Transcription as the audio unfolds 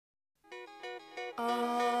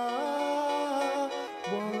Warriors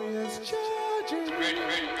charging.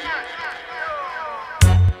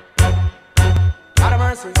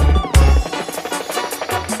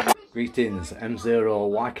 Greetings,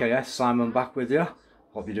 M0YKS, Simon back with you.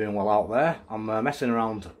 Hope you're doing well out there. I'm messing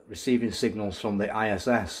around receiving signals from the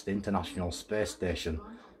ISS, the International Space Station,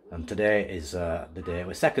 and today is the day,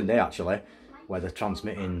 well, second day actually, where they're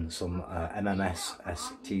transmitting some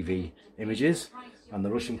MMSSTV images, and the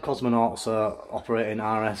Russian cosmonauts are operating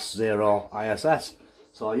RS-0 ISS.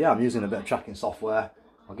 So yeah, I'm using a bit of tracking software.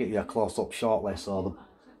 I'll get you a close-up shortly. So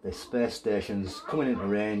the space station's coming into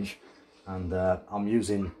range, and I'm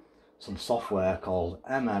using some software called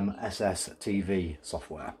MMSSTV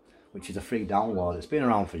software, which is a free download. It's been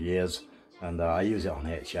around for years, and I use it on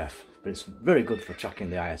HF, but it's very good for tracking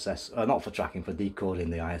the ISS, not for tracking, for decoding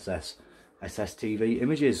the ISS SSTV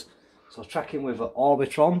images. So tracking with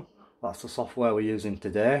Orbitron, that's the software we're using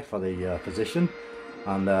today for the position,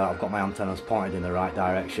 and I've got my antennas pointed in the right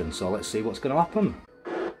direction, so let's see what's going to happen.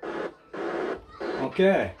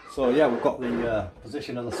 Okay, so yeah, we've got the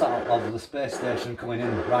position of the space station coming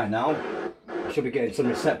in right now. I should be getting some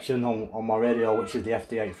reception on my radio, which is the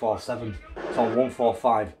FT-847. It's on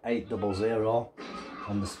 145.800,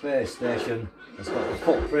 and the space station has got the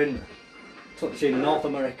footprint touching North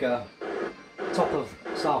America, top of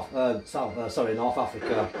North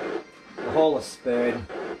Africa, the whole of Spain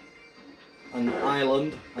and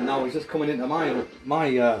Ireland, and now he's just coming into my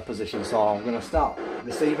position, so I'm going to start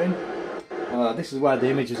receiving. This is where the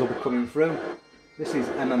images will be coming through. This is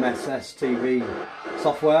MMSSTV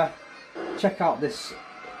software. Check out this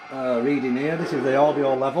reading here. This is the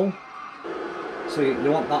audio level. So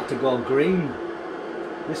you want that to go green.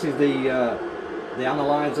 This is the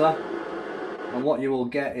analyzer, and what you will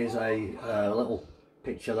get is a little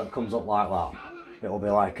picture that comes up like that. It'll be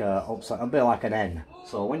like it'll be like an N.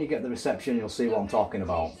 So when you get the reception, you'll see what I'm talking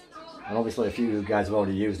about. And obviously, a few of you guys have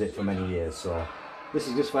already used it for many years. So this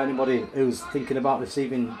is just for anybody who's thinking about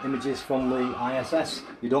receiving images from the ISS.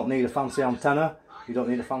 You don't need a fancy antenna, you don't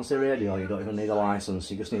need a fancy radio, you don't even need a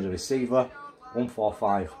license. You just need a receiver,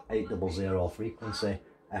 145.800 frequency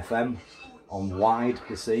FM on wide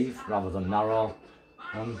receive rather than narrow.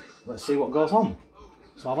 And let's see what goes on.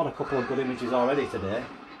 So I've had a couple of good images already today.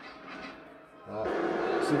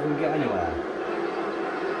 Let's see if we can get anywhere.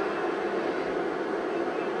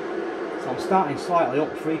 So I'm starting slightly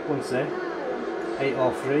up frequency,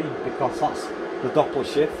 803, because that's the Doppler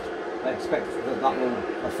shift. I expect that will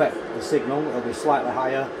affect the signal. It'll be slightly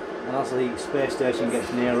higher, and as the space station gets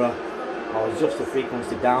nearer, I'll adjust the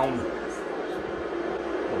frequency down.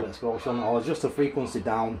 I'll adjust the frequency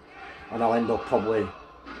down, and I'll end up probably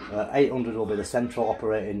 800 will be the central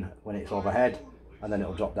operating when it's overhead, and then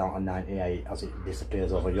it'll drop down to 98 as it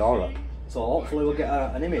disappears over Europe. So hopefully we'll get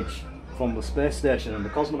an image from the space station and the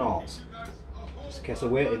cosmonauts. Just in case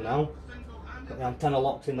of waiting now. Got the antenna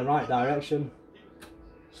locked in the right direction.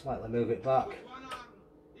 Slightly move it back.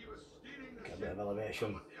 Get a bit of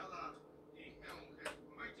elevation.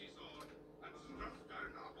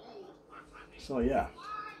 So yeah,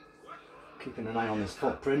 keeping an eye on this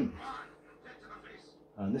footprint.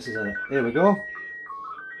 And this is here we go.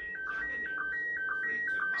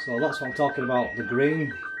 So that's what I'm talking about, the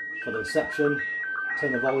green for the reception.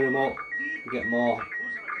 Turn the volume up, you get more.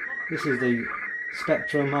 This is the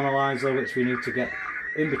spectrum analyzer, which we need to get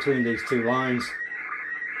in between these two lines,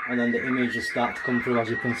 and then the images start to come through, as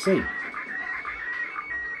you can see.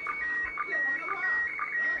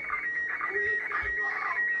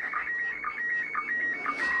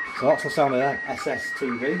 So that's the sound of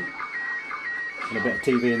SSTV, and a bit of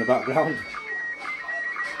TV in the background.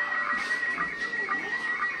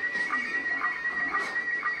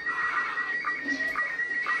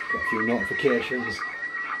 Got a few notifications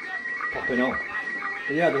popping up.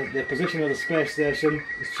 But yeah, the position of the space station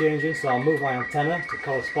is changing, so I'll move my antenna to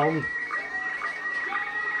correspond.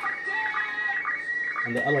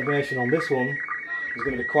 And the elevation on this one is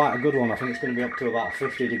going to be quite a good one. I think it's going to be up to about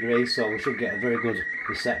 50 degrees, so we should get a very good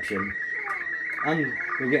reception. And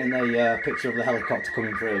we're getting a picture of the helicopter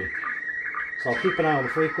coming through. So I'll keep an eye on the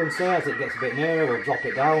frequency. As it gets a bit nearer, we'll drop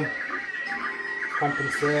it down,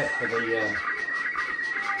 compensate for the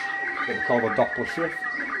what we call the Doppler shift.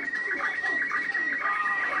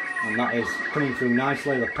 And that is coming through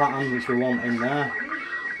nicely, the pattern which we want in there.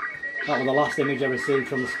 That was the last image I received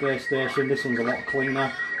from the space station. This one's a lot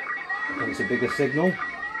cleaner. I think it's a bigger signal.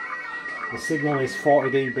 The signal is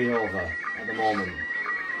 40 dB over at the moment.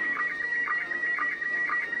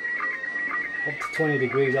 Up to 20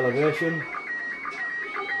 degrees elevation.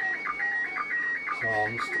 So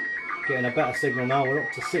I'm just getting a better signal now. We're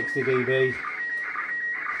up to 60 dB.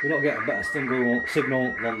 We don't get a better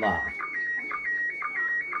signal than that.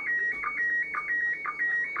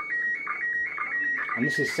 And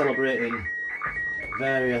this is celebrating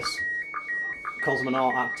various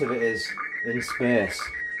cosmonaut activities in space,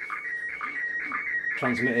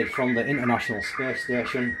 transmitted from the International Space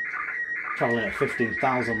Station, travelling at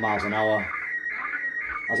 15,000 miles an hour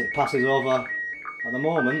as it passes over, at the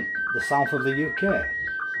moment, the south of the UK.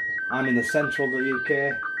 I'm in the centre of the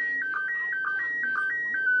UK,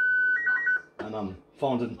 and I'm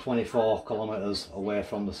 424 kilometres away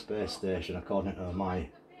from the space station according to my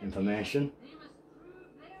information,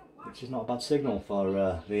 which is not a bad signal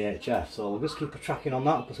for VHF. So we'll just keep a tracking on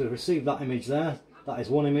that because we've received that image there. That is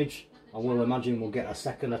one image. I will imagine we'll get a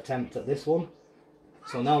second attempt at this one.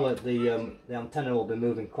 So now that the antenna will be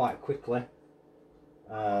moving quite quickly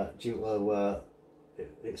due to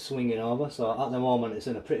it's swinging over. So at the moment it's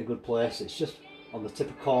in a pretty good place. It's just on the tip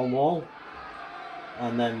of Cornwall,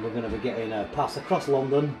 and then we're going to be getting a pass across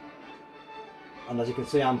London. And as you can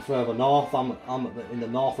see, I'm further north. I'm in the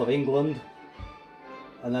north of England,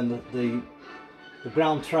 and then the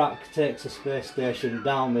ground track takes the space station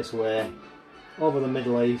down this way, over the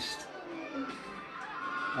Middle East,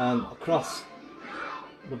 and across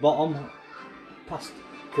the bottom, past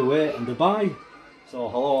Kuwait and Dubai. So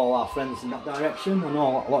hello all our friends in that direction. I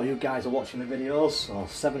know a lot of you guys are watching the videos. So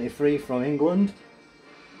 73 from England.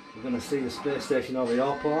 We're going to see the space station over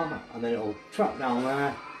Orbtron, and then it'll track down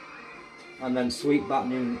there, and then sweep back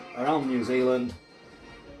around New Zealand,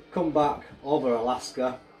 come back over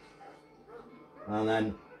Alaska, and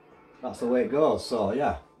then that's the way it goes. So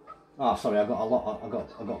yeah. Oh, sorry, I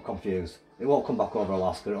got confused. It won't come back over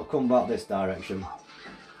Alaska. It'll come back this direction.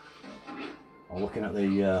 I'm looking at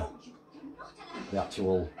the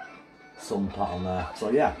actual sun pattern there. So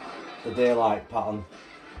yeah, the daylight pattern.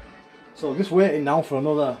 So I'm just waiting now for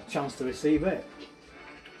another chance to receive it,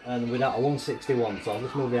 and we're at a 161. So I'll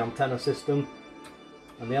just move the antenna system,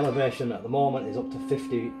 and the elevation at the moment is up to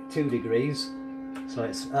 52 degrees. So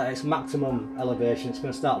it's at its maximum elevation. It's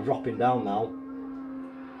going to start dropping down now,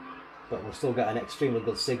 but we'll still get an extremely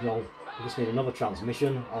good signal. We just need another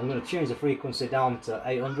transmission. I'm going to change the frequency down to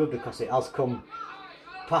 800 because it has come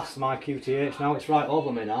past my QTH now. It's right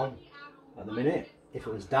over me now at the minute. If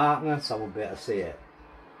it was darkness, I would be able to see it.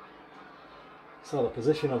 So the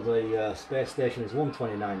position of the space station is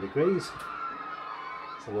 129 degrees.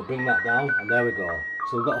 So we'll bring that down, and there we go.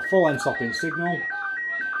 So we've got a full end-stopping signal,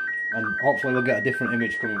 and hopefully we'll get a different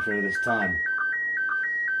image coming through this time.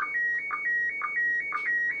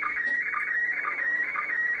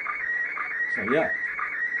 So yeah,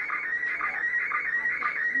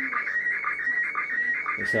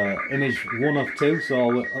 it's image 1 of 2,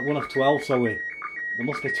 so 1 of 12, so there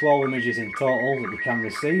must be 12 images in total that we can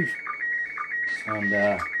receive, and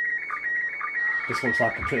this looks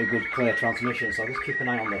like a pretty good clear transmission. So just keep an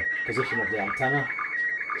eye on the position of the antenna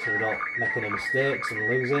so we don't make any mistakes and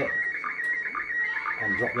lose it,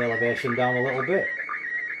 and drop the elevation down a little bit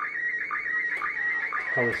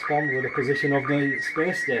to correspond with the position of the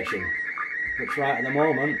space station, which right at the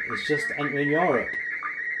moment is just entering Europe.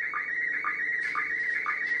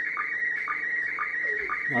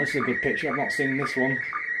 Now this is a good picture. I've not seen this one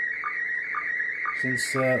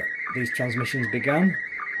since these transmissions began.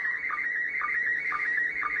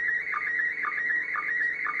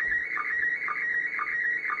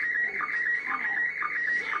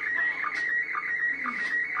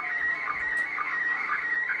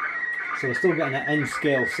 So we're still getting an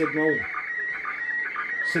N-scale signal,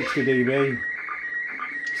 60 dB,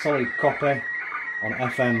 solid copy on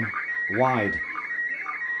FM Wide,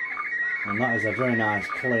 and that is a very nice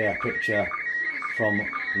clear picture from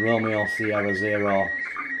Romeo Sierra Zero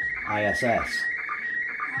ISS.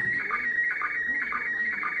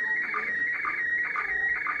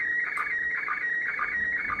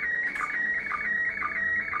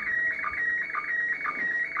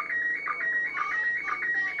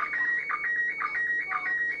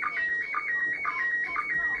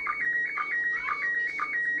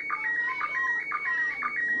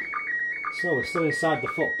 So we're still inside the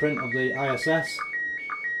footprint of the ISS,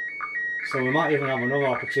 so we might even have another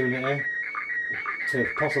opportunity to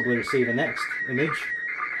possibly receive a next image,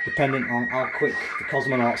 depending on how quick the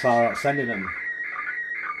cosmonauts are at sending them.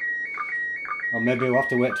 Or maybe we'll have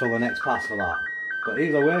to wait till the next pass for that. But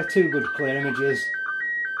either way, 2 good clear images.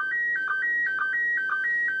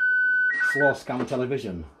 Slow scan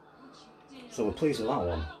television. So we're pleased with that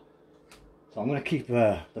one. So I'm going to keep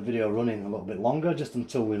the video running a little bit longer, just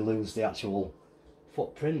until we lose the actual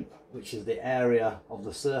footprint, which is the area of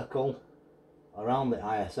the circle around the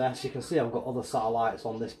ISS. You can see I've got other satellites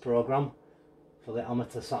on this program, for the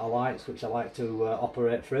amateur satellites which I like to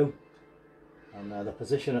operate through. And the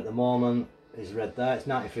position at the moment is red there. It's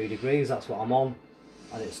 93 degrees, that's what I'm on,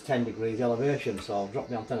 and it's 10 degrees elevation, so I'll drop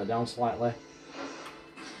the antenna down slightly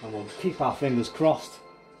and we'll keep our fingers crossed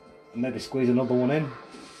and maybe squeeze another one in.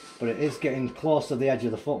 But it is getting close to the edge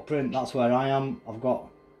of the footprint. That's where I am. I've got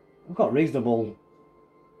reasonable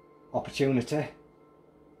opportunity.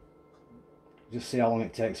 Just see how long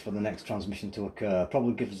it takes for the next transmission to occur.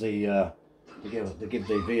 Probably gives the give the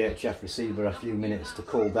VHF receiver a few minutes to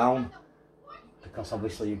cool down, because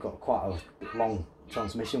obviously you've got quite a long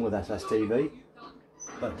transmission with SSTV,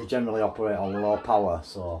 but they generally operate on low power,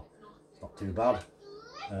 so it's not too bad.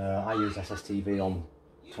 I use SSTV on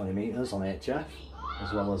 20 meters on HF,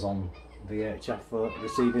 as well as on VHF for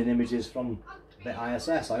receiving images from the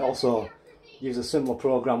ISS. I also use a similar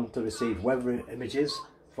program to receive weather images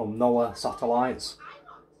from NOAA satellites,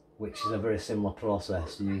 which is a very similar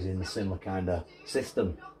process, using a similar kind of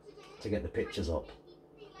system to get the pictures up.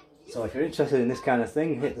 So if you're interested in this kind of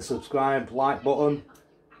thing, hit the subscribe, like button,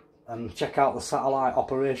 and check out the satellite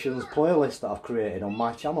operations playlist that I've created on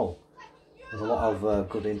my channel. There's a lot of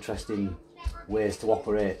good, interesting ways to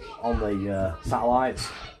operate on the satellites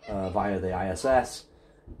via the ISS,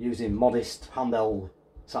 using modest handheld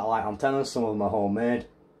satellite antennas. Some of them are homemade,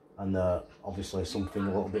 and obviously something a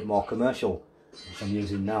little bit more commercial, which I'm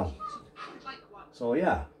using now. So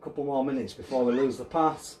yeah, a couple more minutes before we lose the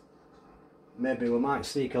path. Maybe we might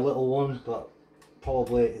sneak a little one, but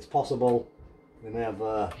probably it's possible we may have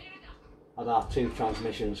had our 2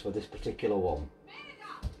 transmissions for this particular one.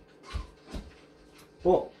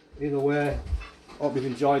 But either way, hope you've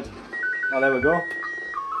enjoyed. Oh, there we go.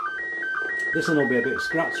 This one will be a bit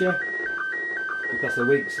scratchy because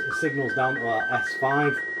the signal's down to our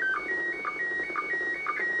S5,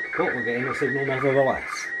 but we're getting a signal nevertheless.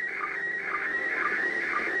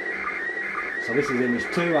 So this is image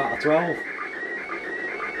 2 out of 12.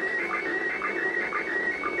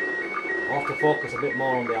 I'll have to focus a bit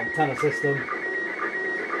more on the antenna system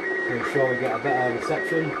to ensure we get a better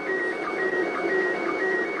reception.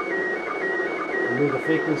 Move the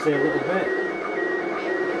frequency a little bit.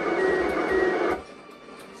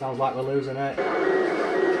 Sounds like we're losing it.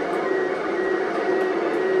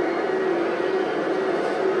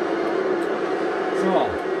 So,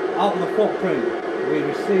 out of the footprint, we're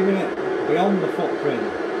receiving it beyond the footprint.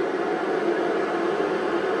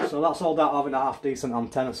 So that's all about having a half decent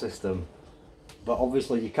antenna system. But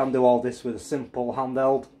obviously you can do all this with a simple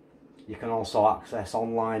handheld. You can also access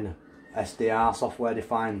online SDR, software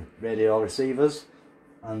defined radio receivers,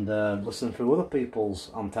 and listen through other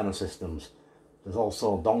people's antenna systems. There's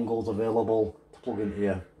also dongles available to plug into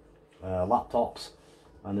your laptops,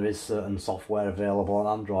 and there is certain software available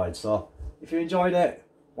on Android. So if you enjoyed it,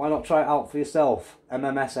 why not try it out for yourself?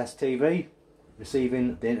 MMSSTV,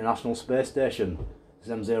 receiving the International Space Station. This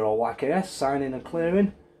is M0YKS signing and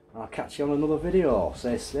clearing, and I'll catch you on another video.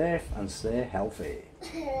 Stay safe and stay healthy.